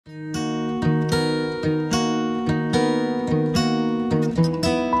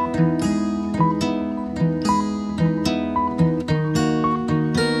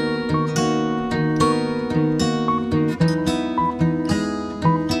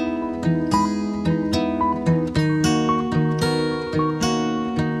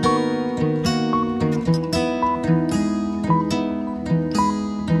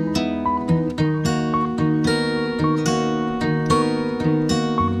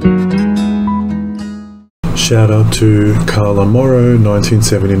shout out to Carla Morrow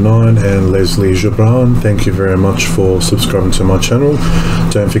 1979 and Leslie Gibran. Thank you very much for subscribing to my channel.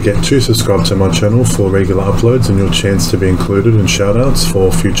 Don't forget to subscribe to my channel for regular uploads and your chance to be included in shout outs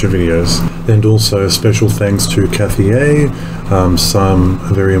for future videos. And also special thanks to Kathy A. Some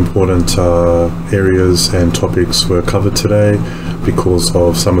very important areas and topics were covered today because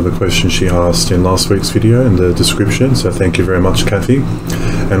of some of the questions she asked in last week's video in the description, so thank you very much, Kathy.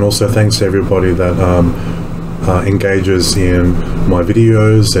 And also thanks to everybody that engages in my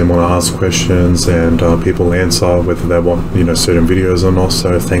videos and want to ask questions, and people answer whether they want certain videos or not.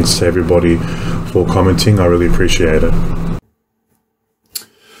 So thanks to everybody for commenting, I really appreciate it.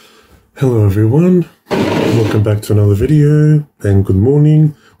 Hello everyone, welcome back to another video, and good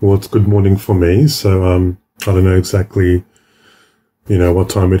morning. Well, it's good morning for me, so I don't know exactly what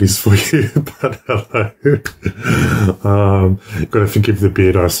time it is for you, but hello. Gotta forgive the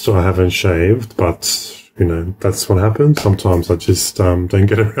beard, I haven't shaved, but that's what happens. Sometimes I just don't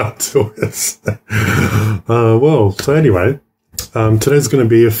get around to it. Well, so anyway, today's going to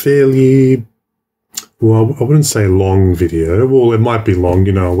be a fairly, well, I wouldn't say long video. Well, it might be long,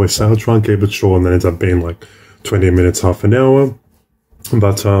 I'll try and keep it short and then ends up being like 20 minutes, half an hour.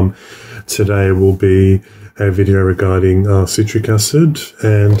 But today will be a video regarding citric acid,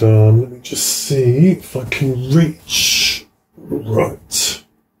 and let me just see if I can reach. Right,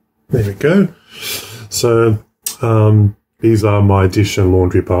 there we go. So these are my dish and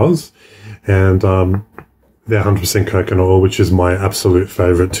laundry bars, and they're 100% coconut oil, which is my absolute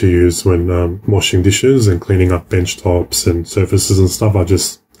favorite to use when washing dishes and cleaning up bench tops and surfaces and stuff. I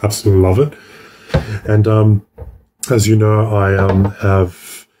just absolutely love it. And as you know, I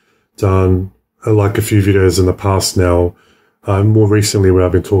have done like a few videos in the past now, more recently, where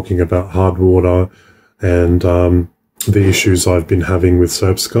I've been talking about hard water and the issues I've been having with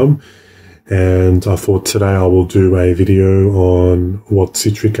soap scum. And I thought today I will do a video on what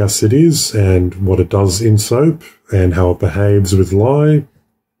citric acid is and what it does in soap and how it behaves with lye,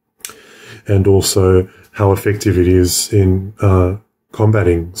 and also how effective it is in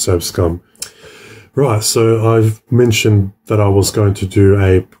combating soap scum. Right, so I've mentioned that I was going to do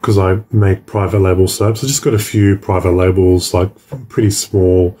because I make private label soaps. I just got a few private labels, like pretty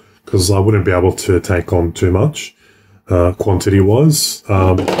small, because I wouldn't be able to take on too much quantity-wise.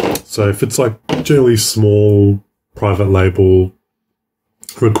 So if it's like generally small private label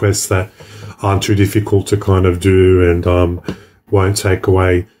requests that aren't too difficult to kind of do and won't take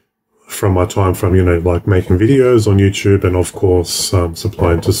away from my time from, like making videos on YouTube and, of course,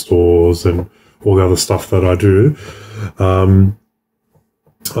 supplying to stores and all the other stuff that I do,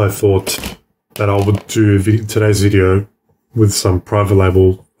 I thought that I would do today's video with some private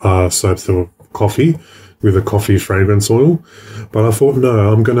label soaps that were coffee, with a coffee fragrance oil. But I thought,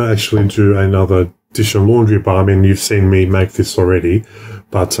 no, I'm going to actually do another dish and laundry bar. I mean, you've seen me make this already,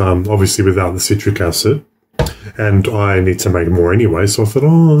 but obviously without the citric acid. And I need to make more anyway, so I thought,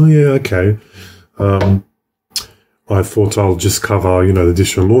 oh, yeah, okay. I thought I'll just cover, the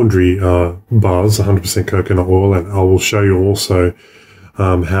dish and laundry bars, 100% coconut oil, and I will show you also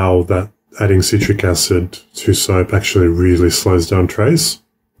how that adding citric acid to soap actually really slows down trace.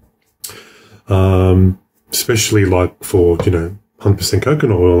 Especially like for, 100%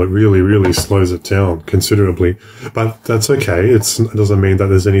 coconut oil, it really, really slows it down considerably. But that's okay. It doesn't mean that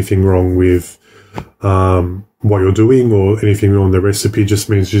there's anything wrong with what you're doing or anything wrong with the recipe. Just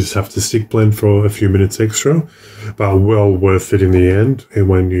means you just have to stick blend for a few minutes extra, but well worth it in the end. And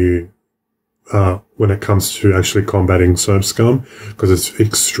when it comes to actually combating soap scum, because it's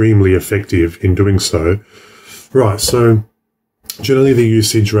extremely effective in doing so. Right. So generally the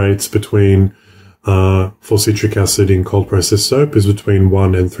usage rates between for citric acid in cold processed soap is between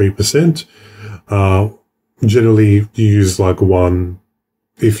 1 and 3%. Generally you use like 1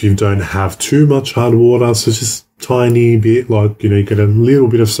 if you don't have too much hard water, so just tiny bit, like, you get a little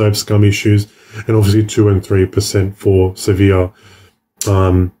bit of soap scum issues, and obviously 2 and 3% for severe,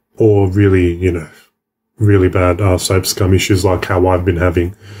 or really, really bad, soap scum issues like how I've been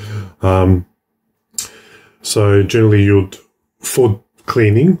having. So generally for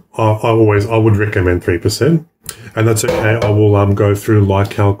cleaning, I would recommend 3%, and that's okay. I will, go through lye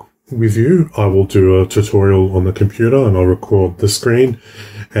calc with you. I will do a tutorial on the computer and I'll record the screen,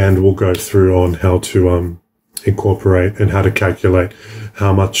 and we'll go through on how to incorporate and how to calculate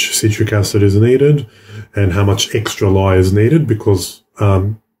how much citric acid is needed and how much extra lye is needed, because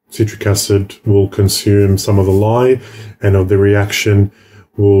citric acid will consume some of the lye, and of the reaction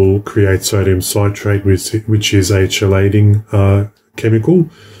will create sodium citrate, which is a chelating chemical.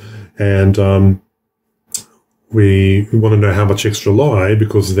 And we want to know how much extra lye,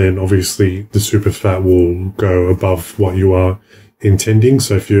 because then obviously the superfat will go above what you are intending.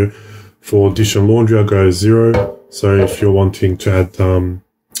 So if you, for dish and laundry, I go 0. So if you're wanting to add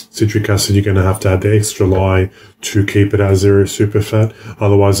citric acid, you're going to have to add the extra lye to keep it at 0 superfat.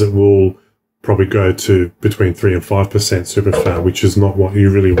 Otherwise, it will probably go to between 3 and 5% superfat, which is not what you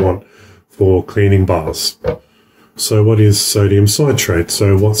really want for cleaning bars. So what is sodium citrate?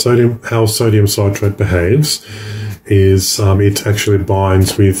 So how sodium citrate behaves is it actually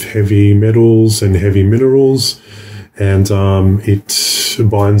binds with heavy metals and heavy minerals, and it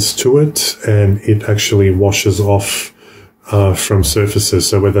binds to it, and it actually washes off from surfaces.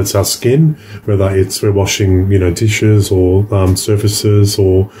 So whether it's our skin, whether it's we're washing, dishes or surfaces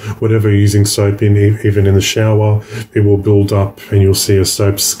or whatever you're using soap in, even in the shower, it will build up and you'll see a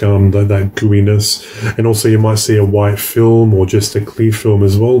soap scum, that gooiness. And also you might see a white film or just a clear film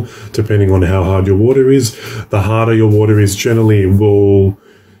as well, depending on how hard your water is. The harder your water is, generally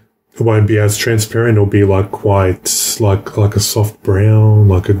it won't be as transparent. It'll be like quite like a soft brown,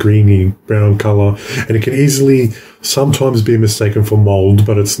 like a greeny brown color, and it can easily sometimes be mistaken for mold,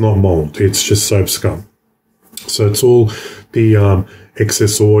 but it's not mold. It's just soap scum. So it's all the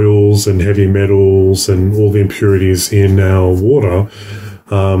excess oils and heavy metals and all the impurities in our water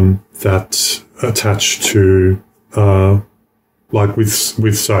that attach to like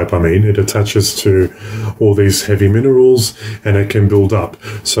with soap, it attaches to all these heavy minerals and it can build up.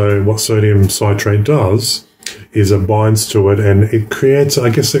 So what sodium citrate does is it binds to it and it creates, I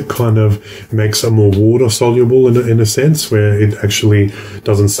guess it kind of makes it more water soluble in a sense, where it actually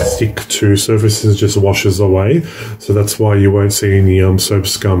doesn't stick to surfaces, just washes away. So that's why you won't see any soap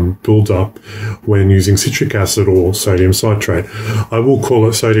scum build up when using citric acid or sodium citrate. I will call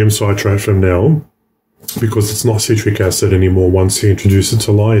it sodium citrate from now, because it's not citric acid anymore. Once you introduce it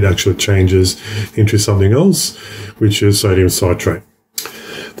to lye, it actually changes into something else, which is sodium citrate.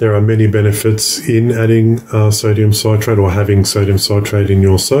 There are many benefits in adding sodium citrate or having sodium citrate in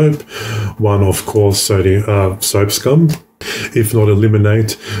your soap. One, of course, soap scum. If not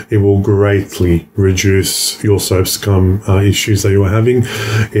eliminate, it will greatly reduce your soap scum issues that you are having.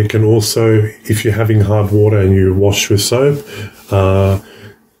 It can also, if you're having hard water and you wash with soap,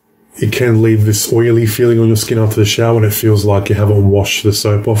 it can leave this oily feeling on your skin after the shower, and it feels like you haven't washed the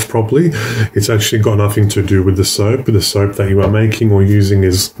soap off properly. It's actually got nothing to do with the soap. The soap that you are making or using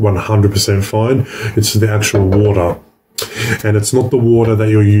is 100% fine. It's the actual water. And it's not the water that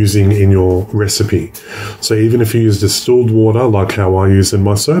you're using in your recipe. So even if you use distilled water, like how I use in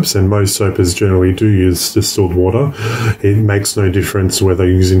my soaps, and most soapers generally do use distilled water, it makes no difference whether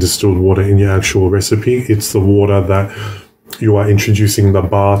you're using distilled water in your actual recipe. It's the water that you are introducing the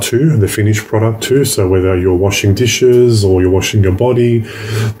bar to, the finished product to. So whether you're washing dishes or you're washing your body,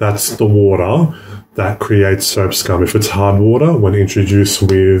 that's the water that creates soap scum. If it's hard water, when introduced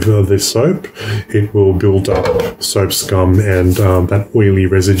with this soap, it will build up soap scum and that oily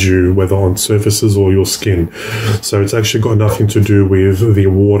residue, whether on surfaces or your skin. So it's actually got nothing to do with the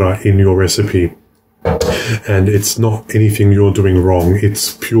water in your recipe. And it's not anything you're doing wrong.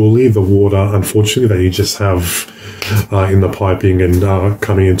 It's purely the water, unfortunately, that you just have in the piping and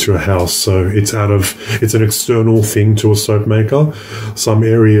coming into a house. So it's an external thing to a soap maker. Some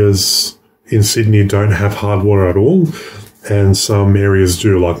areas in Sydney don't have hard water at all, and some areas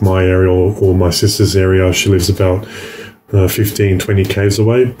do, like my area or my sister's area. She lives about 15, 20 k's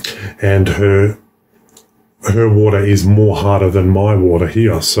away, and her water is more harder than my water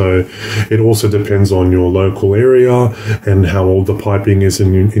here. So it also depends on your local area and how old the piping is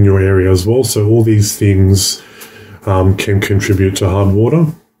in your area as well. So all these things can contribute to hard water.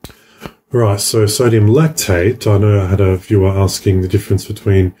 Right, so sodium lactate. I know I had a viewer asking the difference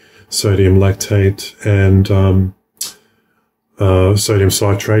between sodium lactate and sodium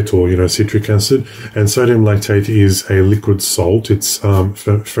citrate, or citric acid. And sodium lactate is a liquid salt. It's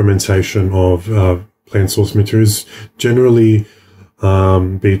fermentation of plant source materials, generally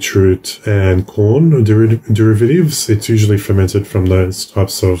beetroot and corn derivatives. It's usually fermented from those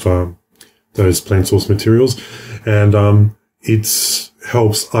types of those plant source materials, and it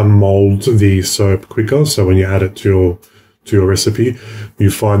helps unmold the soap quicker. So when you add it to your recipe,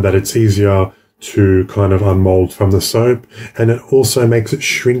 you find that it's easier to kind of unmold from the soap, and it also makes it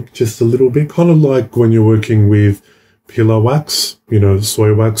shrink just a little bit, kind of like when you're working with pillar wax,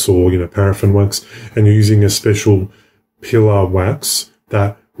 soy wax or, paraffin wax, and you're using a special pillar wax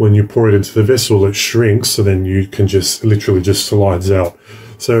that when you pour it into the vessel, it shrinks, so then you can just literally just slides out.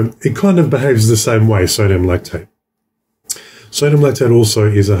 So it kind of behaves the same way, sodium lactate. Sodium lactate also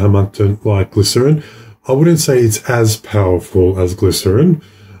is a humectant like glycerin. I wouldn't say it's as powerful as glycerin.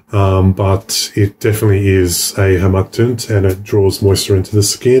 but it definitely is a humectant and it draws moisture into the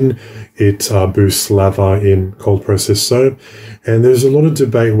skin. It boosts lather in cold processed soap. And there's a lot of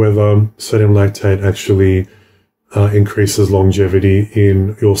debate whether sodium lactate actually increases longevity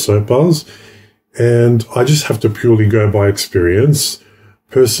in your soap bars. And I just have to purely go by experience.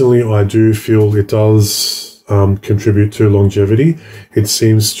 Personally, I do feel it does contribute to longevity. It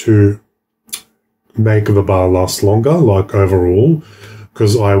seems to make the bar last longer, like overall,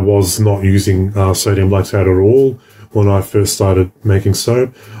 because I was not using sodium lactate at all when I first started making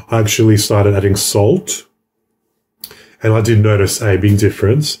soap. I actually started adding salt, and I did notice a big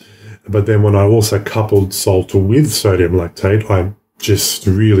difference. But then when I also coupled salt with sodium lactate, I just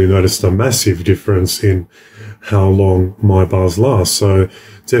really noticed a massive difference in how long my bars last. So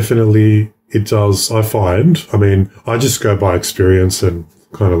definitely it does, I find. I mean, I just go by experience and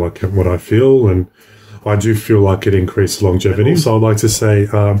kind of like what I feel, and I do feel like it increased longevity. So I'd like to say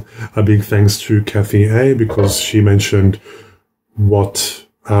a big thanks to Kathy A, because she mentioned what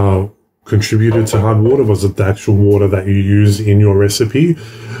contributed to hard water. Was it the actual water that you use in your recipe,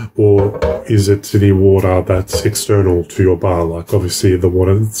 or is it the water that's external to your bar, like obviously the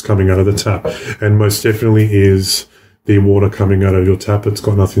water that's coming out of the tap? And most definitely is the water coming out of your tap. It's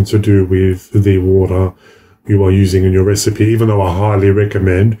got nothing to do with the water you are using in your recipe, even though I highly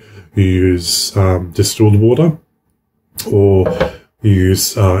recommend you use distilled water, or you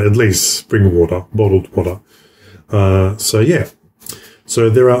use at least spring water, bottled water. So yeah. So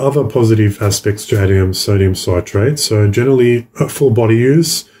there are other positive aspects to adding sodium citrate. So generally, full body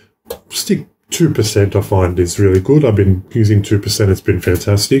use, stick 2%, I find is really good. I've been using 2%. It's been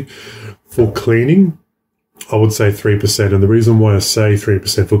fantastic. For cleaning, I would say 3%. And the reason why I say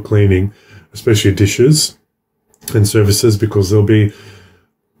 3% for cleaning, especially dishes and surfaces, because there'll be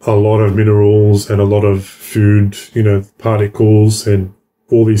a lot of minerals and a lot of food, particles and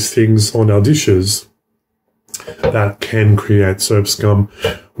all these things on our dishes that can create soap scum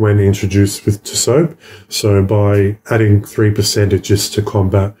when introduced to soap. So by adding 3%, it's just to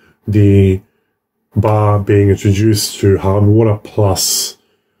combat the bar being introduced to hard water plus,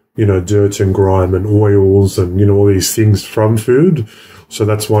 dirt and grime and oils and, all these things from food. So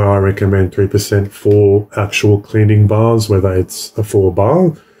that's why I recommend 3% for actual cleaning bars, whether it's a for a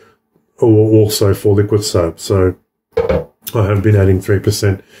bar or also for liquid soap. So I have been adding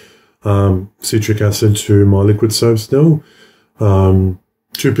 3% citric acid to my liquid soaps now.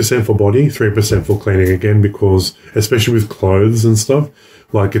 2% for body, 3% for cleaning again, because especially with clothes and stuff,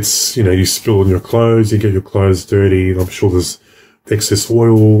 like it's, you spill on your clothes, you get your clothes dirty. I'm sure there's excess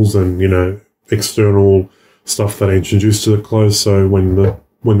oils and, external stuff that are introduced to the clothes. So when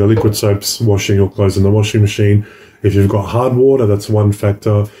the liquid soap's washing your clothes in the washing machine, if you've got hard water, that's one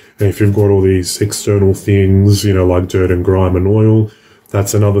factor. And if you've got all these external things, like dirt and grime and oil,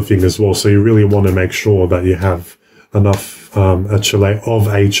 that's another thing as well. So you really want to make sure that you have enough of a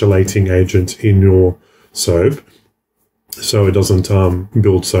chelating agent in your soap, so it doesn't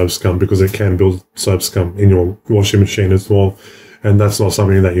build soap scum, because it can build soap scum in your washing machine as well, and that's not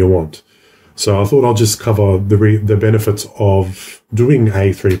something that you want. So I thought I'll just cover the benefits of doing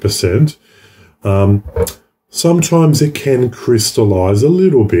a 3%. Sometimes it can crystallize a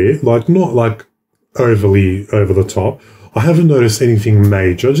little bit, like not like overly over the top. I haven't noticed anything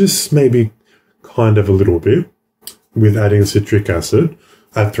major, just maybe kind of a little bit with adding citric acid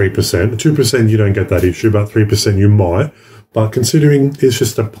at 3%. 2% you don't get that issue, but 3% you might. But considering it's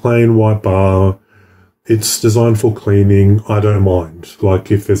just a plain white bar, it's designed for cleaning, I don't mind.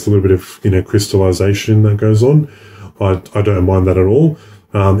 Like if there's a little bit of, crystallization that goes on, I don't mind that at all.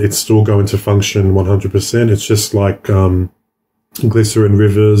 It's still going to function 100%. It's just like glycerin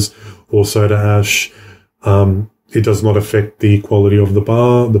rivers or soda ash. It does not affect the quality of the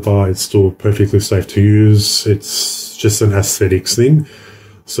bar. The bar is still perfectly safe to use. It's just an aesthetics thing.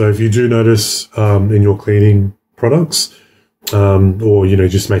 So if you do notice in your cleaning products, or,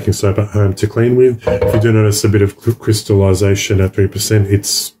 just making soap at home to clean with, if you do notice a bit of crystallization at 3%,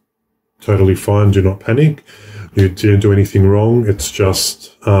 it's totally fine. Do not panic. You didn't do anything wrong. It's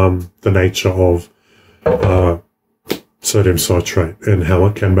just the nature of sodium citrate and how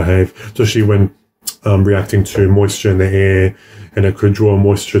it can behave, especially when reacting to moisture in the air, and it could draw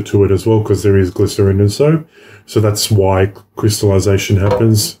moisture to it as well, because there is glycerin in soap. So that's why crystallization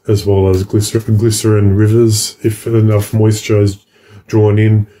happens, as well as glycerin rivers. If enough moisture is drawn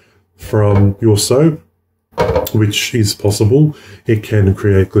in from your soap, which is possible, it can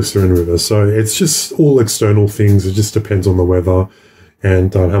create glycerin rivers. So it's just all external things. It just depends on the weather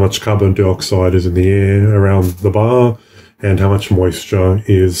and how much carbon dioxide is in the air around the bar, and how much moisture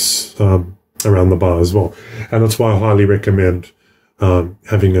is around the bar as well. And that's why I highly recommend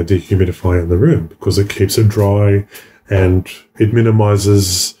having a dehumidifier in the room, because it keeps it dry and it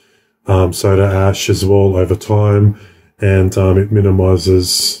minimizes soda ash as well over time, and it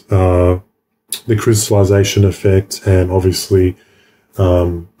minimizes the crystallization effect, and obviously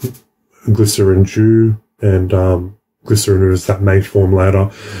glycerin dew and glycerin rivers that may form later.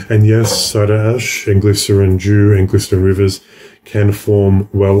 And yes, soda ash and glycerin dew and glycerin rivers can form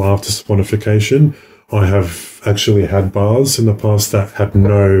well after saponification. I have actually had bars in the past that had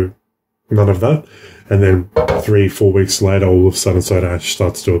none of that, and then 3-4 weeks later, all of a sudden soda ash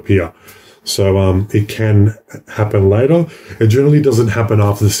starts to appear. So it can happen later. It generally doesn't happen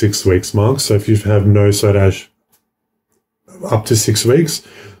after the 6 weeks mark. So if you have no soda ash up to 6 weeks,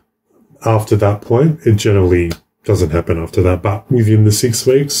 after that point, it generally doesn't happen after that. But within the 6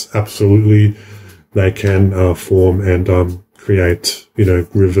 weeks, absolutely, they can form and create,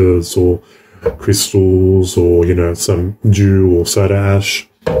 rivers or crystals, or, some dew or soda ash.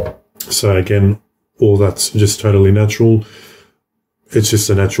 So again, all that's just totally natural. It's just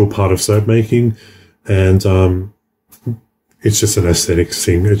a natural part of soap making, and it's just an aesthetic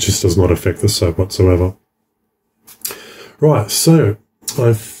thing. It just does not affect the soap whatsoever. Right, so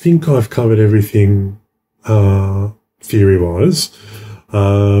I think I've covered everything theory-wise.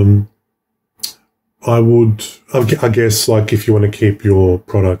 I guess, like, if you want to keep your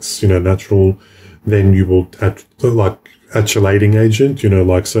products, natural, then you will add, like, a chelating agent,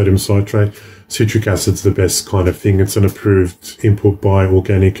 like sodium citrate. Citric acid's the best kind of thing. It's an approved input by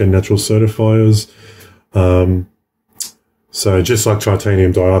organic and natural certifiers. So just like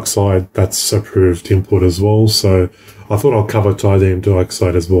titanium dioxide, that's approved input as well. So I thought I'll cover titanium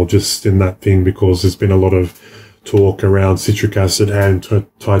dioxide as well, just in that thing, because there's been a lot of talk around citric acid and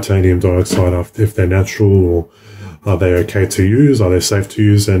titanium dioxide, if they're natural, or are they okay to use? Are they safe to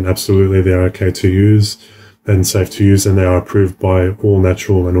use? And absolutely they're okay to use and safe to use, and they are approved by all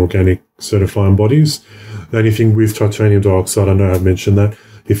natural and organic certifying bodies. The only thing with titanium dioxide, I know I've mentioned that,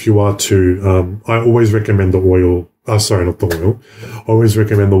 if you are to, I always recommend the oil, sorry, not the oil, I always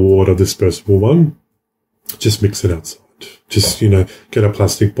recommend the water dispersible one. Just mix it outside. Just, get a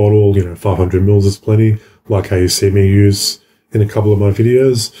plastic bottle, 500 mils is plenty, like how you see me use in a couple of my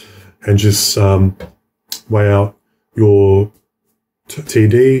videos, and just weigh out your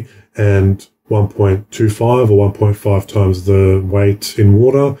TD and 1.25 or 1.5 times the weight in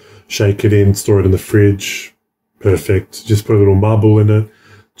water, shake it in, store it in the fridge. Perfect. Just put a little marble in it,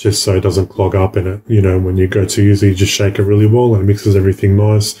 just so it doesn't clog up in it. When you go to use it, you just shake it really well and it mixes everything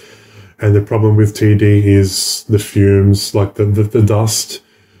nice. And the problem with TD is the fumes, like the dust,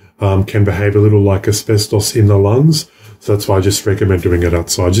 can behave a little like asbestos in the lungs. So that's why I just recommend doing it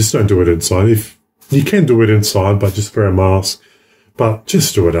outside. Just don't do it inside. If you can do it inside, but just wear a mask. But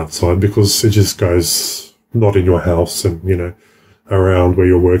just do it outside, because it just goes not in your house and, around where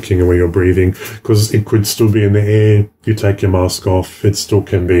you're working and where you're breathing, because it could still be in the air. You take your mask off, it still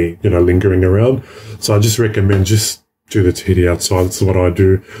can be, lingering around. So I just recommend just do the TD outside. That's what I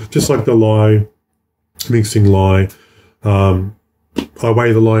do. Just like the lye, mixing lye. I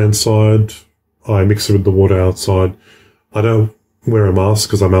weigh the lye inside. I mix it with the water outside. I don't wear a mask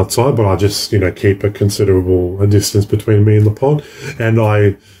because I'm outside, but I just, keep a considerable distance between me and the pot, and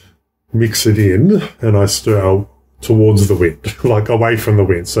I mix it in and I stir towards the wind, like away from the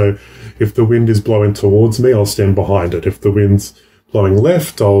wind. So if the wind is blowing towards me, I'll stand behind it. If the wind's blowing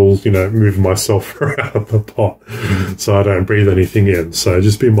left, I'll, myove myself around the pot so I don't breathe anything in. So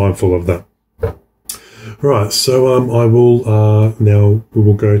just be mindful of that. Right, so I will now we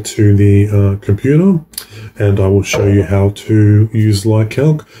will go to the computer, and I will show you how to use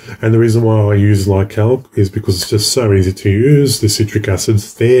LyCalc. And the reason why I use LyCalc is because it's just so easy to use. The citric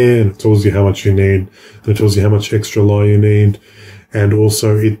acid's there, and it tells you how much you need, and it tells you how much extra lye you need, and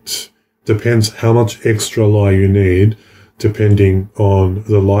also it depends how much extra lye you need depending on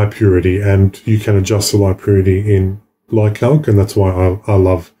the lye purity, and you can adjust the lye purity in LyCalc, and that's why I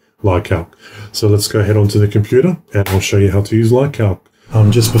love LyCalc. So let's go head onto the computer and I'll show you how to use LyCalc.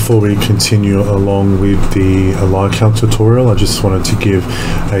 Just before we continue along with the LyCalc tutorial, I just wanted to give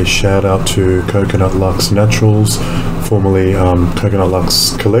a shout out to Coconut Luxe Naturals, formerly Coconut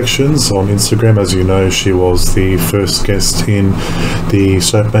Luxe Collections on Instagram. As you know, she was the first guest in the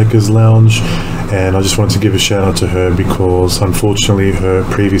Soap Makers Lounge, and I just wanted to give a shout out to her because unfortunately her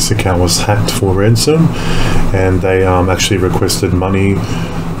previous account was hacked for ransom, and they actually requested money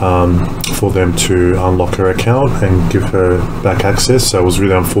for them to unlock her account and give her back access. So it was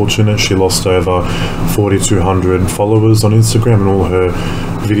really unfortunate. She lost over 4,200 followers on Instagram and all her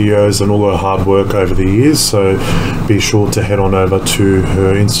videos and all her hard work over the years. So be sure to head on over to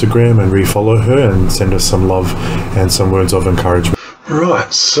her Instagram and refollow her and send her some love and some words of encouragement.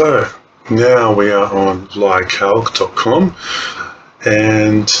 Right, so now we are on lyecalc.com,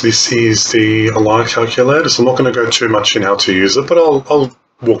 and this is the lye calculator. So I'm not going to go too much in how to use it, but I'll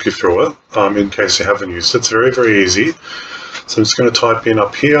walk you through it in case you haven't used it. It's very, very easy. So I'm just going to type in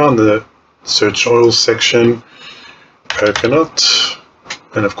up here on the search oil section, coconut,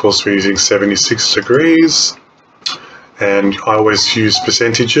 and of course we're using 76 degrees, and I always use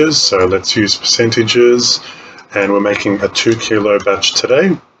percentages, so let's use percentages, and we're making a 2 kilo batch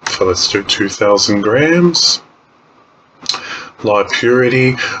today, so let's do 2,000 grams. Lye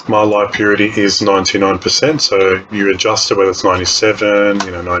purity, my lye purity is 99%, so you adjust it whether it's 97,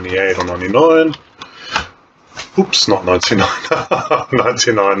 98 or 99. Oops, not 99,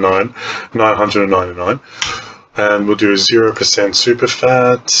 999. And we'll do 0% super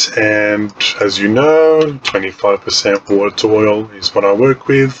fat, and as you know, 25% water to oil is what I work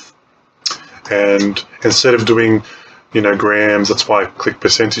with. And instead of doing, grams, that's why I click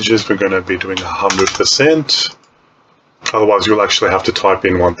percentages, we're going to be doing 100%. Otherwise, you'll actually have to type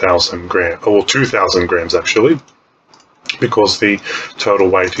in 1,000 grams, or 2,000 grams actually, because the total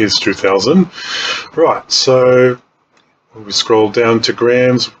weight is 2,000. Right, so we scroll down to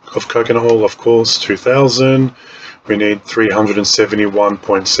grams of coconut oil, of course, 2,000. We need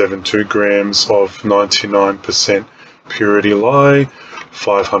 371.72 grams of 99% purity lye,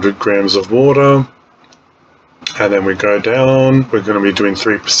 500 grams of water. And then we go down, we're going to be doing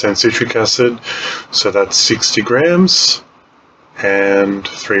 3% citric acid, so that's 60 grams, and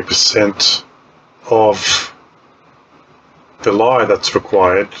 3% of the lye that's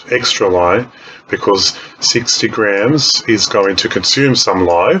required, extra lye, because 60 grams is going to consume some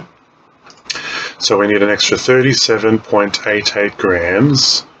lye. So we need an extra 37.88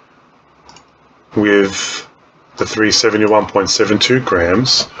 grams with the 371.72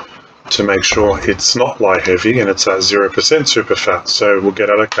 grams to make sure it's not lye heavy and it's at 0% super fat. So we'll get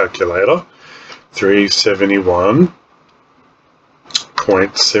out a calculator.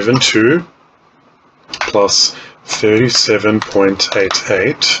 371.72 plus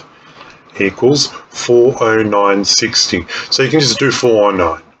 37.88 equals 409.60. So you can just do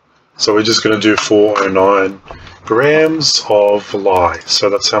 409. So we're just going to do 409 grams of lye. So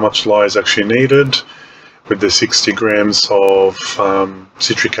that's how much lye is actually needed, with the 60 grams of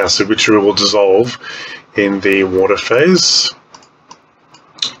citric acid, which we will dissolve in the water phase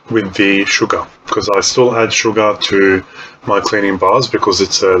with the sugar, because I still add sugar to my cleaning bars because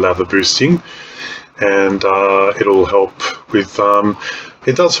it's a lather boosting, and it'll help with,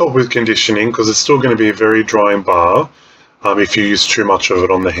 it does help with conditioning because it's still going to be a very drying bar if you use too much of it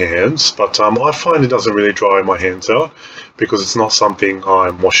on the hands, but I find it doesn't really dry my hands out because it's not something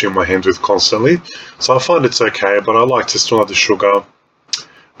I'm washing my hands with constantly. So I find it's okay, but I like to still add the sugar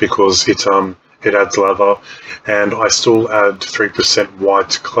because it adds lather, and I still add 3%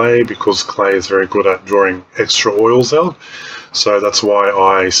 white clay because clay is very good at drawing extra oils out. So that's why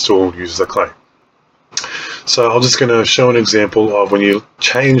I still use the clay. So I'm just going to show an example of when you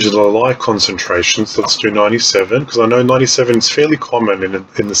change the lye concentrations. Let's do 97, because I know 97 is fairly common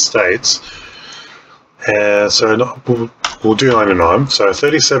in the States. So we'll do 99. So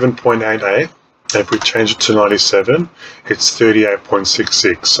 37.88, if we change it to 97, it's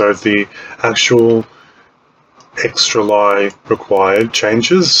 38.66. So the actual extra lye required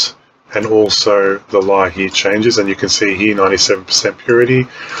changes, and also the lye here changes, and you can see here 97% purity.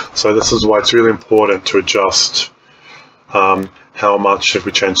 So this is why it's really important to adjust how much. If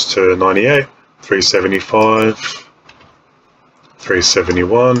we change to 98, 375,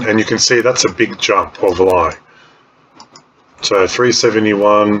 371, and you can see that's a big jump of lye. So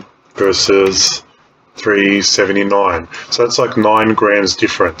 371 versus 379, so that's like 9 grams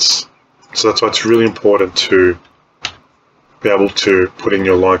difference. So that's why it's really important to be able to put in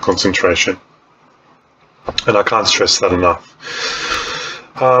your lye concentration, and I can't stress that enough.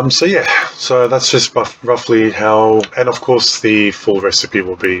 So yeah, so that's just roughly how, and of course the full recipe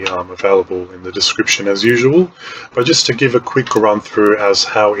will be available in the description as usual, but just to give a quick run through as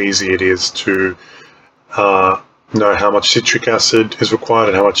how easy it is to know how much citric acid is required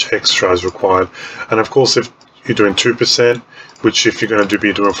and how much extra is required. And of course, if you're doing 2%, which if you're going to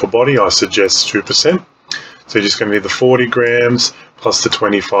be doing for body, I suggest 2%. So you're just going to need the 40 grams plus the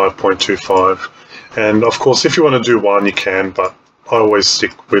 25.25. And of course, if you want to do 1, you can, but I always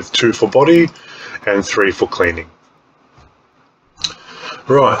stick with 2 for body and 3 for cleaning.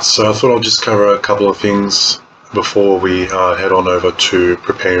 Right, so I thought I'll just cover a couple of things before we head on over to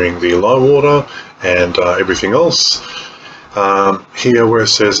preparing the lye water and everything else. Here where it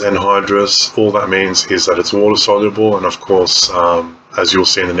says anhydrous, all that means is that it's water soluble, and of course, as you'll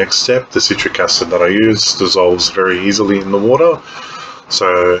see in the next step, the citric acid that I use dissolves very easily in the water.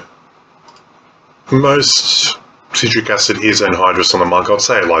 So most citric acid is anhydrous on the market. I'd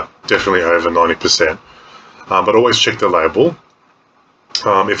say like definitely over 90%, but always check the label.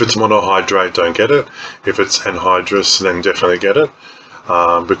 If it's monohydrate, don't get it. If it's anhydrous, then definitely get it,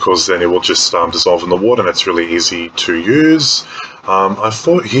 because then it will just dissolve in the water, and it's really easy to use. I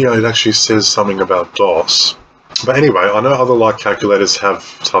thought here it actually says something about DOS. But anyway, I know other like calculators have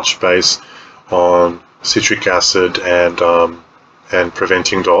touched base on citric acid and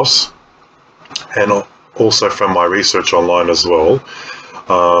preventing DOS, and also from my research online as well.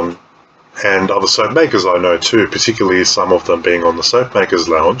 And other soap makers I know too, particularly some of them being on the Soap Makers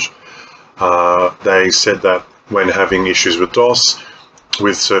Lounge, they said that when having issues with DOS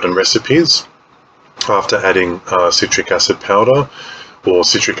with certain recipes, after adding citric acid powder or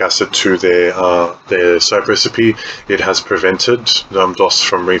citric acid to their soap recipe, it has prevented DOS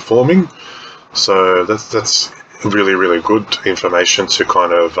from reforming. So that's really, really good information to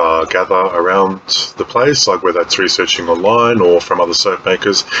kind of gather around the place, like whether it's researching online or from other soap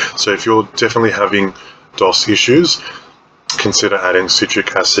makers. So if you're definitely having DOS issues, consider adding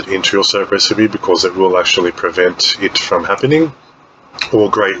citric acid into your soap recipe, because it will actually prevent it from happening or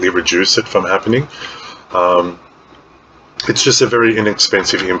greatly reduce it from happening. It's just a very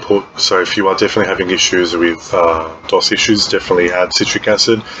inexpensive input, so if you are definitely having issues with DOS issues, definitely add citric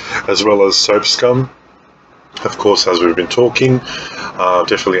acid, as well as soap scum. Of course, as we've been talking,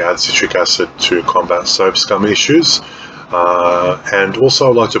 definitely add citric acid to combat soap scum issues. And also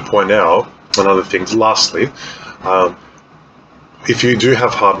I'd like to point out another thing, lastly, if you do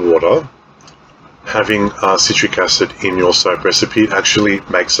have hard water, having citric acid in your soap recipe actually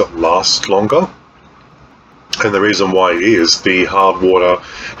makes it last longer. And the reason why is the hard water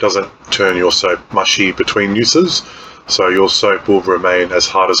doesn't turn your soap mushy between uses. So your soap will remain as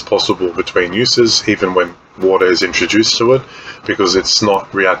hard as possible between uses, even when water is introduced to it, because it's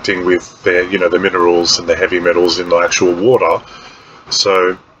not reacting with the, the minerals and the heavy metals in the actual water.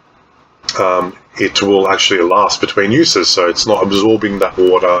 So it will actually last between uses, so it's not absorbing that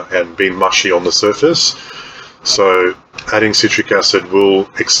water and being mushy on the surface. So adding citric acid will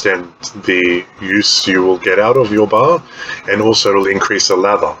extend the use you will get out of your bar, and also it'll increase the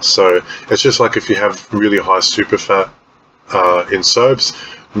lather. So it's just like if you have really high superfat in soaps,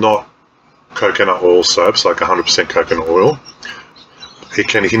 not coconut oil soaps, like 100% coconut oil, it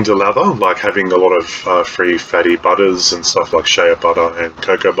can hinder lather, like having a lot of free fatty butters and stuff like shea butter and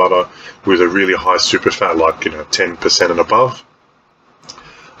cocoa butter with a really high superfat, like 10% and above,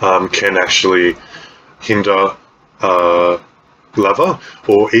 can actually hinder lather.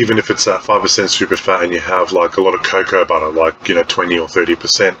 Or even if it's at 5% superfat and you have like a lot of cocoa butter, like 20 or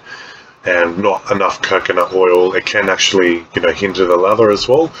 30%, and not enough coconut oil, it can actually hinder the lather as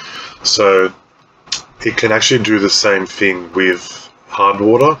well. So it can actually do the same thing with hard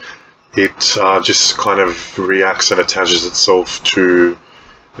water. It just kind of reacts and attaches itself to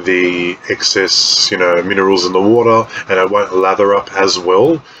the excess minerals in the water, and it won't lather up as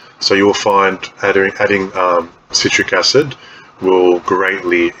well. So you'll find adding citric acid will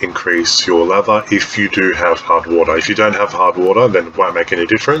greatly increase your lather if you do have hard water. If you don't have hard water, then it won't make any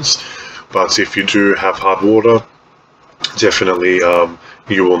difference. But if you do have hard water, definitely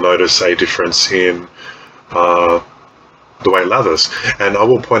you will notice a difference in the way it lathers. And I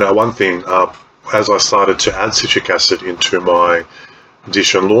will point out one thing, as I started to add citric acid into my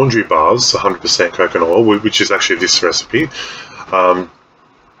dish and laundry bars, 100% coconut oil, which is actually this recipe,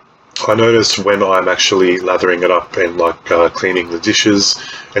 I noticed when I'm actually lathering it up and like cleaning the dishes,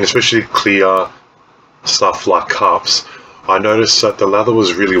 and especially clear stuff like cups, I noticed that the lather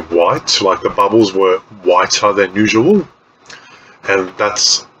was really white, like the bubbles were whiter than usual. And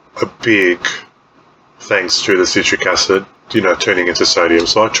that's a big thanks to the citric acid, turning into sodium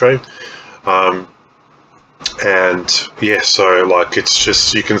citrate. And yeah, so like it's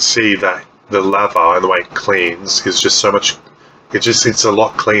just, you can see that the lather and the way it cleans is just so much, it's a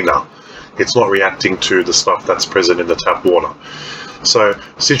lot cleaner. It's not reacting to the stuff that's present in the tap water. So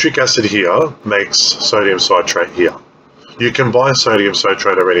citric acid here makes sodium citrate here. You can buy sodium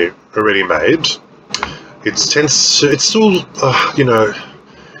citrate already made. It's still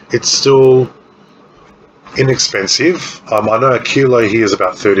it's still inexpensive. I know a kilo here is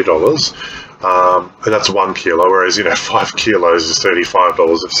about $30, and that's 1 kilo, whereas 5 kilos is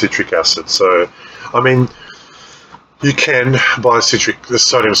 $35 of citric acid. So I mean, you can buy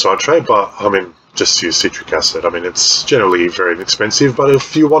sodium citrate, but I mean, just use citric acid. I mean, it's generally very inexpensive. But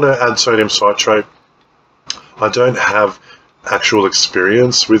if you want to add sodium citrate, I don't have actual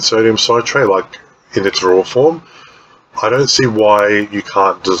experience with sodium citrate, like in its raw form, I don't see why you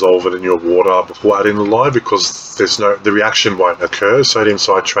can't dissolve it in your water before adding the lye, because the reaction won't occur. Sodium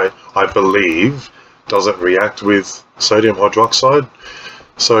citrate, I believe, doesn't react with sodium hydroxide,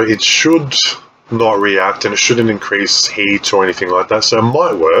 so it should not react, and it shouldn't increase heat or anything like that. So it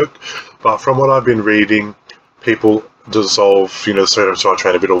might work, but from what I've been reading, people dissolve, sodium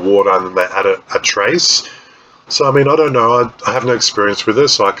citrate in a bit of water and then they add a trace. So I mean, I don't know. I have no experience with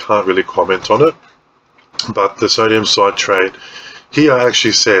this, so I can't really comment on it. But the sodium citrate here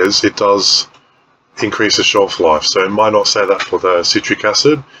actually says it does increase the shelf life. So it might not say that for the citric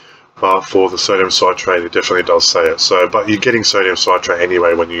acid, but for the sodium citrate, it definitely does say it. So, but you're getting sodium citrate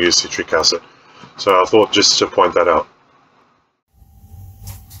anyway when you use citric acid. So I thought just to point that out.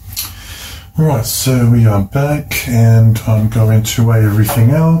 Right, so we are back, and I'm going to weigh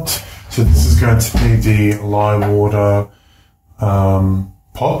everything out. So this is going to be the lye water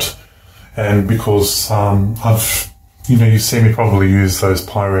pot. And because you've seen me probably use those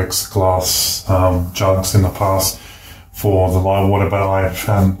Pyrex glass jugs in the past for the lye water, but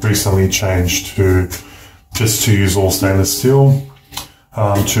I've recently changed to just to use all stainless steel.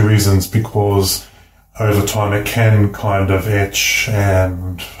 2 reasons: because over time it can kind of etch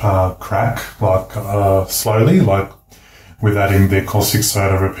and crack, slowly, with adding the caustic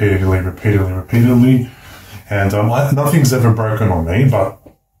soda repeatedly. And nothing's ever broken on me, but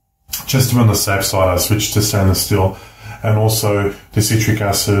just to be on the safe side, I switched to stainless steel. And also, the citric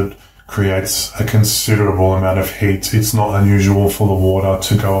acid creates a considerable amount of heat. It's not unusual for the water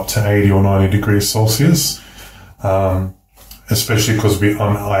to go up to 80 or 90 degrees Celsius, especially because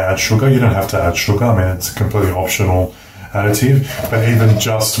I add sugar. You don't have to add sugar. I mean, it's a completely optional additive. But even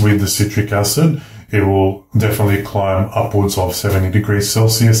just with the citric acid, it will definitely climb upwards of 70 degrees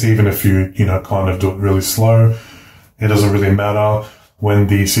Celsius, even if you kind of do it really slow. It doesn't really matter. When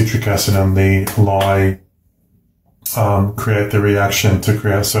the citric acid and the lye create the reaction to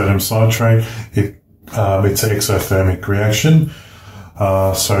create sodium citrate, it's an exothermic reaction,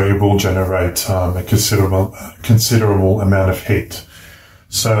 so it will generate a considerable amount of heat.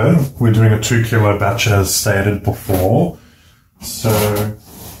 So we're doing a 2 kilo batch as stated before. So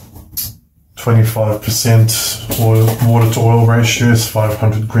 25% water to oil ratio is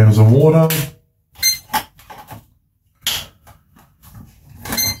 500 grams of water.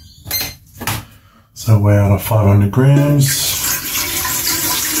 So weigh out of 500 grams.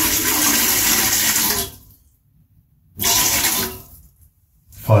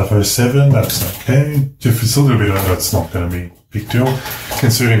 $5.07, that's okay. If it's a little bit over, it's not going to be a big deal,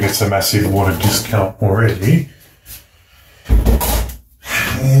 considering it's a massive water discount already.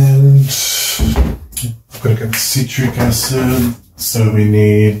 And I've got to get citric acid, so we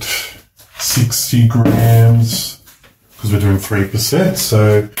need 60 grams, because we're doing 3%,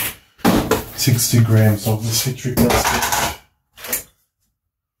 so 60 grams of the citric acid.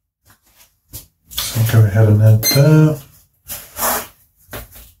 So I'll go ahead and add that.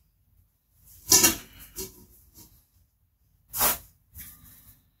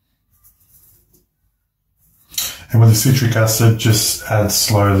 And with the citric acid, just add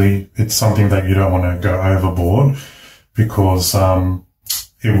slowly. It's something that you don't want to go overboard, because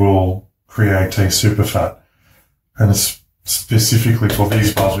it will create a superfat. And specifically for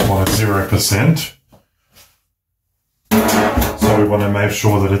these bars, we want a 0%. So we want to make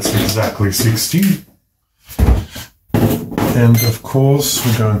sure that it's exactly 60. And of course,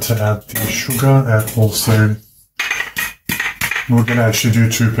 we're going to add the sugar, and also we're going to actually do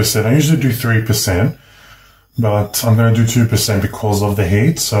 2%. I usually do 3%. But I'm going to do 2% because of the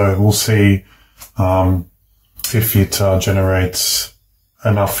heat, so we'll see if it generates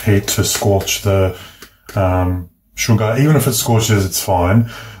enough heat to scorch the sugar. Even if it scorches, it's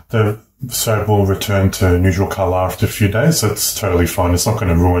fine. The soap will return to neutral color after a few days, so it's totally fine. It's not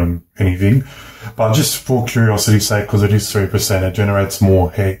going to ruin anything. But just for curiosity's sake, because it is 3%, it generates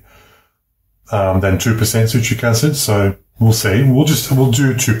more heat than 2% citric acid, so we'll see. We'll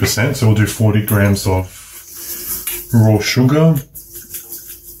do 2%, so we'll do 40 grams of raw sugar.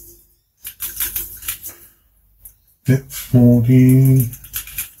 Yep, 40.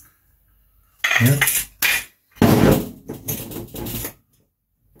 Yep.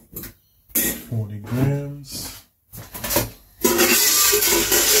 40 grams.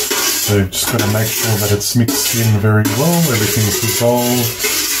 So just got to make sure that it's mixed in very well, everything's dissolved,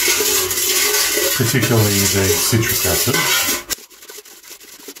 particularly the citric acid.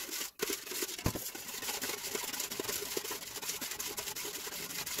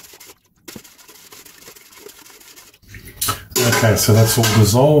 Okay, so that's all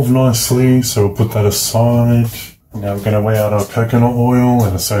dissolved nicely, so we'll put that aside. I'm Now we're going to weigh out our coconut oil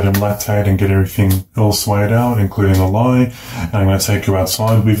and a sodium lactate and get everything else weighed out, including the lye. And I'm going to take you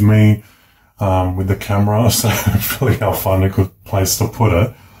outside with me with the camera, so really I'll find a good place to put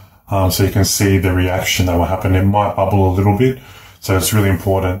it so you can see the reaction that will happen. It might bubble a little bit, so it's really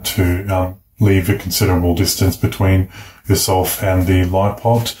important to leave a considerable distance between yourself and the lye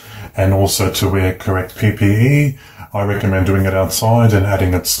pot, and also to wear correct PPE. I recommend doing it outside and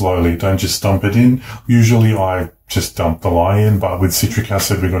adding it slowly. Don't just dump it in. Usually I just dump the lye in, but with citric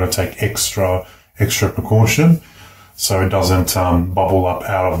acid, we've got to take extra precaution so it doesn't bubble up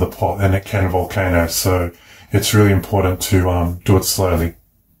out of the pot, and it can volcano. So it's really important to do it slowly.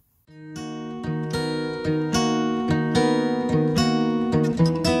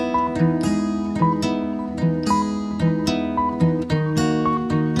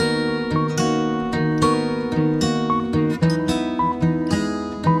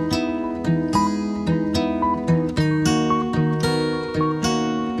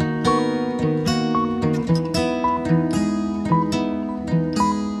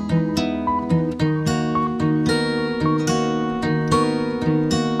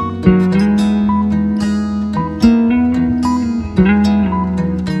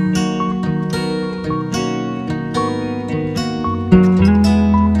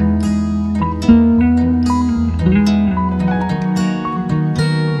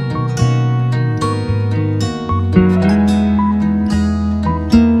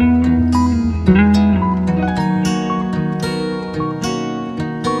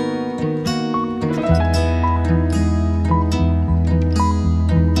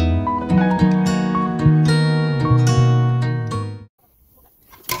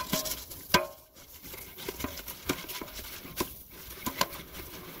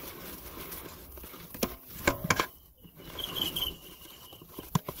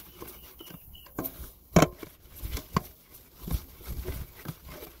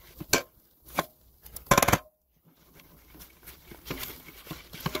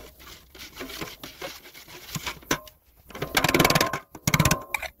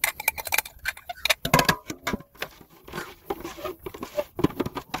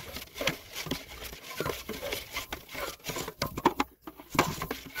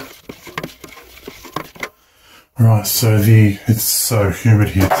 Right, so it's so humid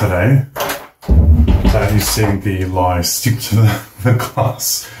here today that you're seeing the lye stick to the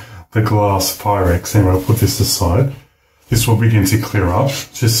glass Pyrex. Anyway, I'll put this aside. This will begin to clear up.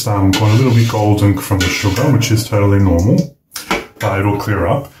 Just gone a little bit golden from the sugar, which is totally normal, but it'll clear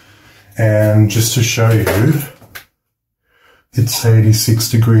up. And just to show you, it's 86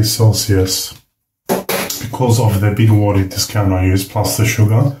 degrees Celsius because of the big water discount I use plus the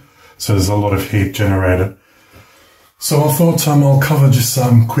sugar. So there's a lot of heat generated. So I thought I'll cover just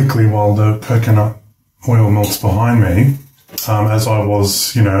quickly while the coconut oil melts behind me. As I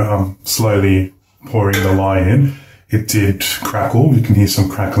was, slowly pouring the lye in, it did crackle. You can hear some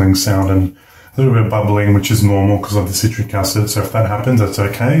crackling sound and a little bit of bubbling, which is normal because of the citric acid. So if that happens, that's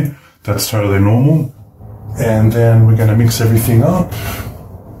okay. That's totally normal. And then we're going to mix everything up.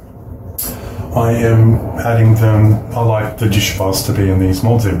 I am adding them. I like the dish bars to be in these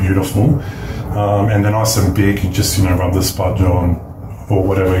molds. They're beautiful. And they're nice and big. You just, rub the sponge on or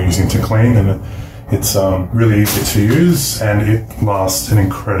whatever you're using to clean, and it's really easy to use, and it lasts an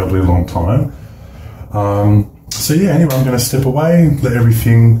incredibly long time. So yeah, anyway, I'm going to step away, let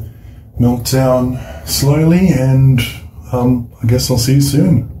everything melt down slowly, and I guess I'll see you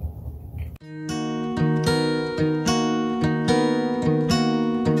soon.